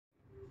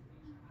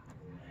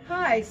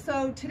Hi,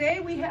 so today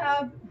we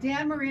have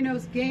Dan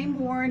Marino's game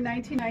worn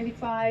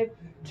 1995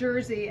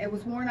 jersey. It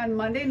was worn on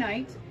Monday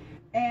night,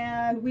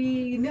 and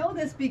we know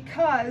this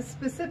because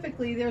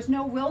specifically there's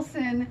no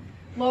Wilson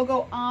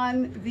logo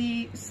on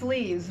the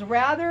sleeves.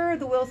 Rather,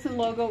 the Wilson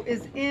logo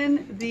is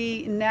in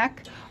the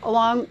neck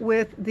along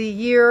with the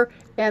year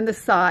and the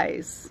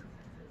size.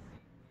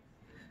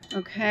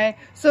 Okay,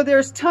 so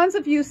there's tons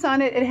of use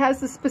on it. It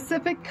has the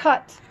specific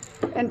cut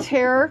and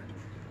tear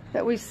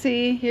that we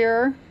see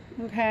here.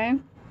 Okay,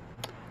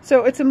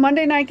 so it's a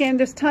Monday night game.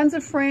 There's tons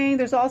of fraying.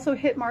 There's also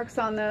hit marks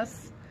on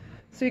this,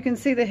 so you can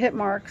see the hit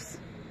marks.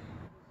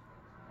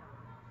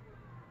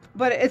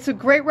 But it's a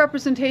great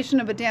representation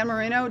of a Dan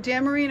Marino.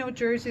 Dan Marino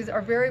jerseys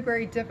are very,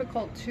 very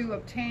difficult to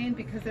obtain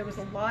because there was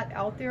a lot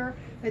out there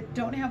that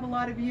don't have a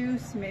lot of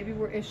use, maybe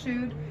were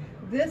issued.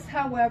 This,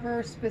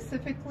 however,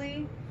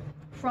 specifically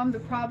from the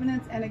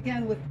provenance, and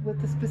again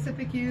with the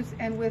specific use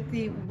and with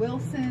the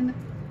Wilson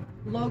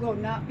logo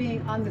not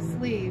being on the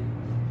sleeve,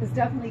 is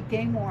definitely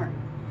game worn.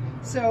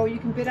 So you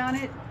can bid on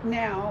it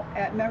now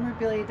at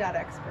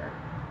memorabilia.expert.